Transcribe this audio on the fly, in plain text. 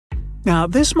Now,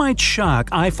 this might shock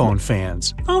iPhone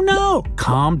fans. Oh no!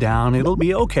 Calm down, it'll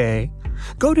be okay.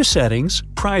 Go to Settings,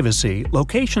 Privacy,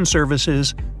 Location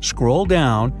Services, scroll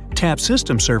down, tap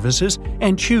System Services,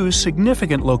 and choose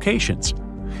Significant Locations.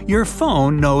 Your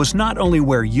phone knows not only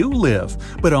where you live,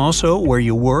 but also where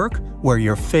you work, where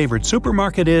your favorite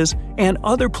supermarket is, and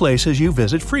other places you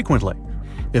visit frequently.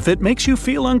 If it makes you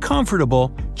feel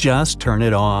uncomfortable, just turn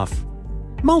it off.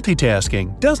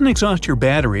 Multitasking doesn't exhaust your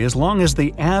battery as long as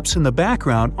the apps in the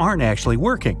background aren't actually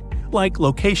working, like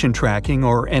location tracking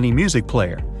or any music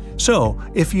player. So,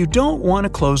 if you don't want to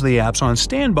close the apps on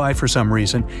standby for some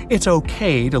reason, it's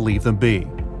okay to leave them be.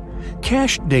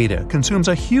 Cached data consumes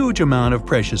a huge amount of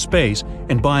precious space,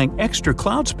 and buying extra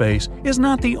cloud space is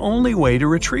not the only way to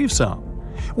retrieve some.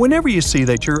 Whenever you see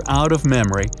that you're out of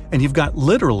memory and you've got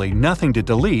literally nothing to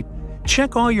delete,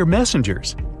 check all your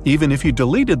messengers. Even if you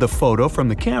deleted the photo from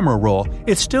the camera roll,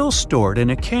 it's still stored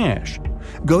in a cache.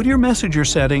 Go to your messenger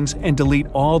settings and delete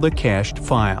all the cached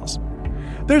files.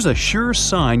 There's a sure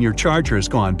sign your charger has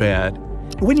gone bad.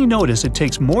 When you notice it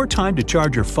takes more time to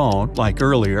charge your phone, like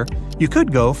earlier, you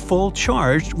could go full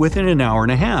charged within an hour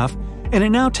and a half, and it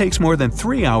now takes more than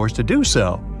 3 hours to do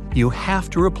so. You have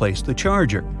to replace the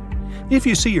charger. If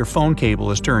you see your phone cable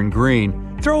has turned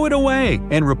green, throw it away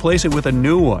and replace it with a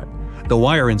new one. The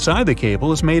wire inside the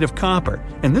cable is made of copper,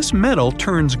 and this metal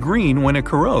turns green when it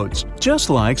corrodes, just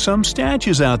like some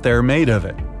statues out there made of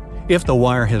it. If the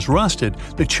wire has rusted,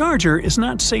 the charger is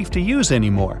not safe to use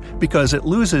anymore because it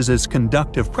loses its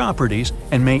conductive properties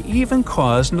and may even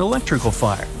cause an electrical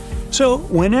fire. So,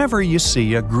 whenever you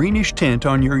see a greenish tint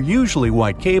on your usually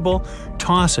white cable,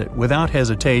 toss it without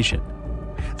hesitation.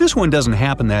 This one doesn't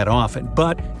happen that often,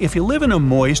 but if you live in a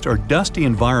moist or dusty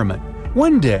environment,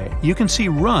 one day you can see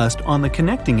rust on the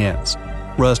connecting ends.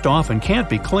 Rust often can't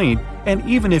be cleaned, and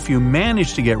even if you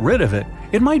manage to get rid of it,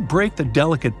 it might break the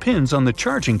delicate pins on the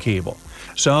charging cable.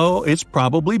 So it's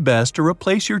probably best to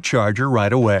replace your charger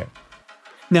right away.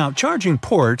 Now, charging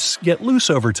ports get loose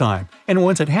over time, and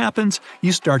once it happens,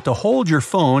 you start to hold your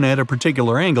phone at a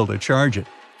particular angle to charge it.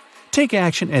 Take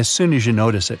action as soon as you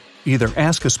notice it. Either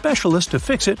ask a specialist to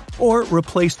fix it or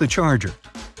replace the charger.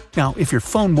 Now, if your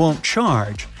phone won't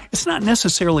charge, it's not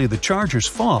necessarily the charger's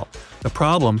fault. The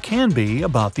problem can be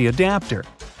about the adapter.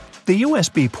 The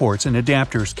USB ports and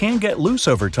adapters can get loose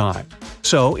over time.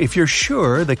 So, if you're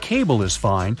sure the cable is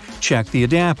fine, check the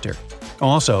adapter.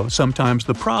 Also, sometimes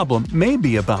the problem may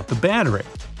be about the battery.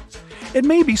 It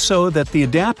may be so that the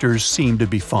adapters seem to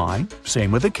be fine,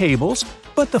 same with the cables,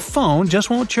 but the phone just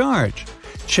won't charge.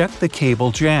 Check the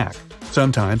cable jack.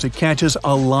 Sometimes it catches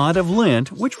a lot of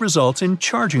lint, which results in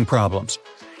charging problems.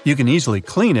 You can easily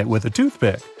clean it with a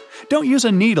toothpick. Don't use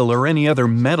a needle or any other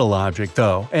metal object,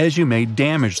 though, as you may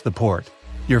damage the port.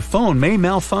 Your phone may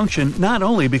malfunction not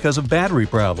only because of battery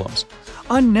problems.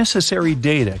 Unnecessary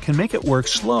data can make it work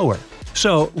slower,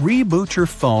 so reboot your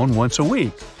phone once a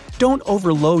week. Don't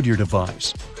overload your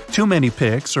device. Too many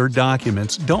pics or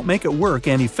documents don't make it work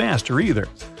any faster either.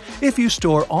 If you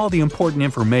store all the important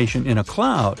information in a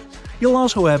cloud, you'll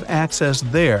also have access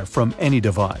there from any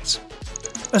device.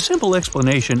 A simple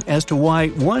explanation as to why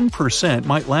 1%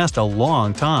 might last a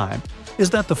long time is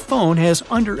that the phone has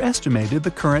underestimated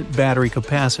the current battery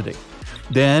capacity.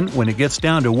 Then, when it gets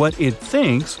down to what it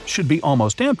thinks should be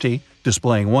almost empty,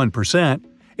 displaying 1%,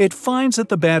 it finds that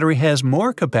the battery has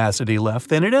more capacity left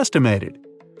than it estimated.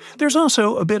 There's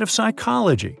also a bit of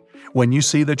psychology. When you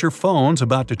see that your phone's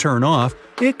about to turn off,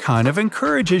 it kind of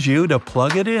encourages you to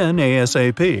plug it in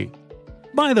ASAP.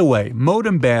 By the way,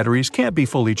 modem batteries can't be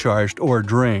fully charged or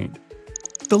drained.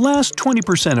 The last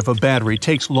 20% of a battery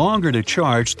takes longer to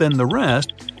charge than the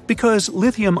rest because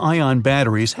lithium-ion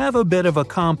batteries have a bit of a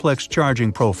complex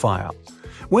charging profile.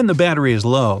 When the battery is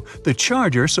low, the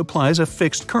charger supplies a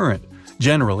fixed current,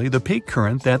 generally the peak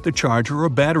current that the charger or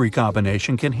battery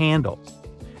combination can handle.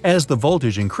 As the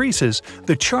voltage increases,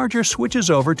 the charger switches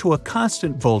over to a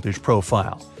constant voltage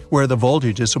profile, where the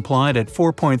voltage is supplied at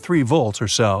 4.3 volts or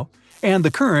so, and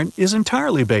the current is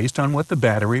entirely based on what the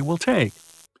battery will take.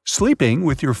 Sleeping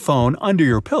with your phone under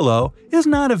your pillow is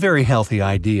not a very healthy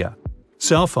idea.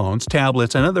 Cell phones,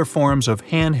 tablets, and other forms of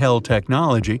handheld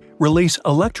technology release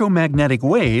electromagnetic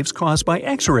waves caused by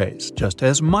X-rays, just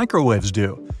as microwaves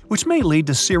do, which may lead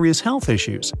to serious health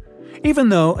issues. Even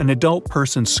though an adult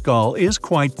person's skull is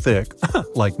quite thick,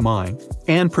 like mine,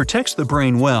 and protects the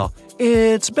brain well,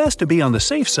 it's best to be on the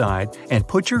safe side and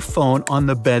put your phone on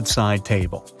the bedside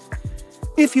table.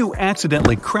 If you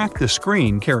accidentally crack the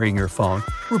screen carrying your phone,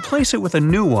 replace it with a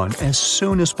new one as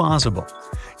soon as possible.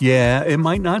 Yeah, it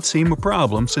might not seem a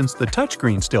problem since the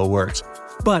touchscreen still works,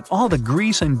 But all the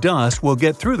grease and dust will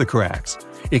get through the cracks.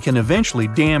 It can eventually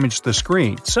damage the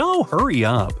screen, so hurry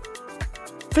up.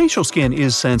 Facial skin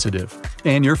is sensitive,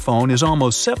 and your phone is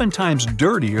almost 7 times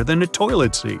dirtier than a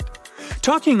toilet seat.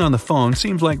 Talking on the phone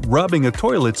seems like rubbing a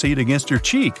toilet seat against your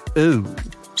cheek. Ooh.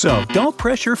 So don't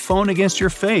press your phone against your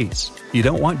face. You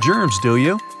don't want germs, do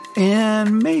you?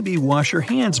 And maybe wash your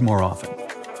hands more often.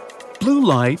 Blue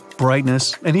light,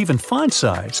 brightness, and even font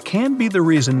size can be the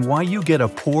reason why you get a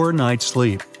poor night's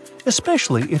sleep,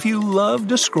 especially if you love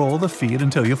to scroll the feed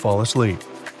until you fall asleep.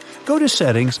 Go to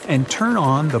Settings and turn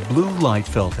on the blue light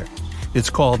filter. It's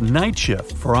called Night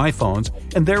Shift for iPhones,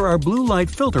 and there are blue light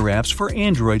filter apps for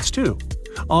Androids too.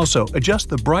 Also, adjust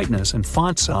the brightness and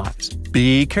font size.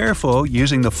 Be careful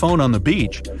using the phone on the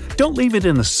beach. Don't leave it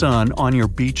in the sun on your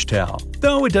beach towel.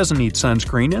 Though it doesn't need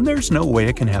sunscreen and there's no way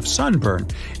it can have sunburn,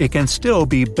 it can still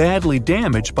be badly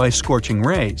damaged by scorching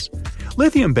rays.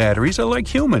 Lithium batteries are like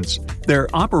humans. Their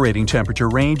operating temperature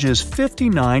range is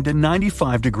 59 to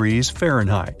 95 degrees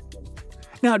Fahrenheit.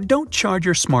 Now, don't charge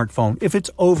your smartphone if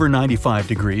it's over 95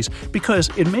 degrees because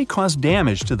it may cause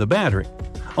damage to the battery.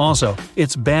 Also,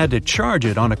 it's bad to charge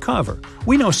it on a cover.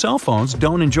 We know cell phones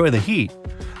don't enjoy the heat.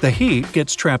 The heat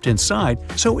gets trapped inside,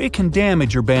 so it can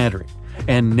damage your battery.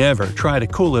 And never try to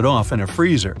cool it off in a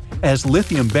freezer, as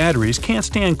lithium batteries can't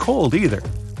stand cold either.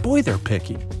 Boy, they're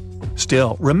picky.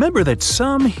 Still, remember that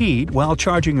some heat while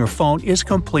charging your phone is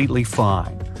completely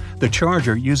fine. The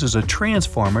charger uses a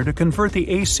transformer to convert the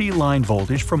AC line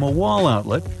voltage from a wall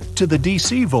outlet to the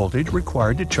DC voltage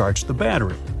required to charge the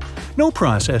battery. No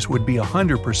process would be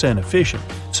 100% efficient,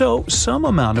 so some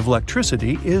amount of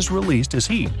electricity is released as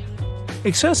heat.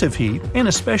 Excessive heat, and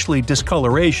especially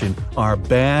discoloration, are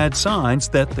bad signs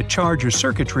that the charger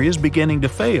circuitry is beginning to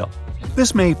fail.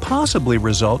 This may possibly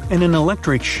result in an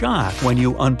electric shock when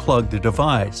you unplug the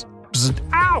device. Bzzt,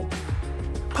 ow!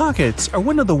 Pockets are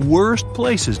one of the worst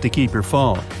places to keep your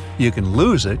phone. You can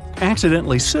lose it,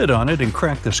 accidentally sit on it and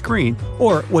crack the screen,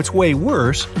 or what's way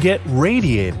worse, get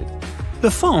radiated. The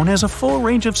phone has a full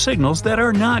range of signals that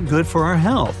are not good for our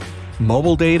health.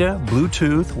 Mobile data,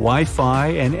 Bluetooth, Wi-Fi,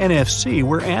 and NFC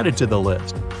were added to the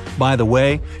list. By the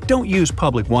way, don't use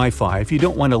public Wi-Fi if you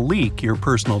don't want to leak your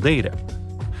personal data.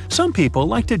 Some people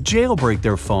like to jailbreak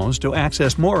their phones to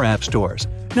access more app stores,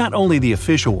 not only the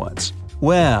official ones.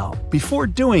 Well, before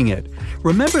doing it,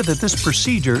 remember that this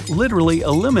procedure literally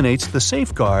eliminates the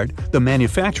safeguard the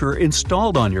manufacturer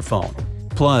installed on your phone.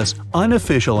 Plus,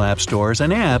 unofficial app stores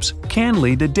and apps can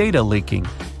lead to data leaking.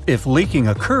 If leaking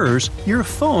occurs, your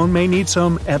phone may need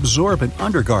some absorbent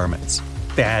undergarments.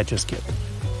 Just kidding.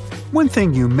 One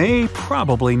thing you may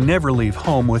probably never leave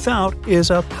home without is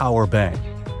a power bank.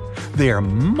 They are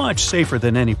much safer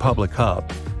than any public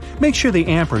hub. Make sure the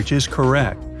amperage is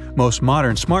correct. Most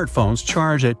modern smartphones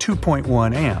charge at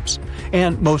 2.1 amps,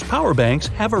 and most power banks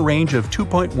have a range of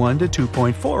 2.1 to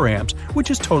 2.4 amps,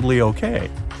 which is totally okay.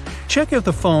 Check if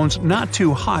the phone's not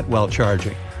too hot while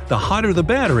charging. The hotter the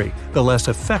battery, the less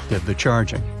effective the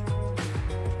charging.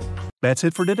 That's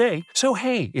it for today. So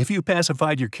hey, if you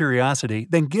pacified your curiosity,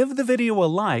 then give the video a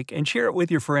like and share it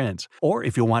with your friends. Or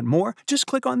if you want more, just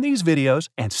click on these videos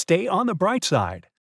and stay on the bright side.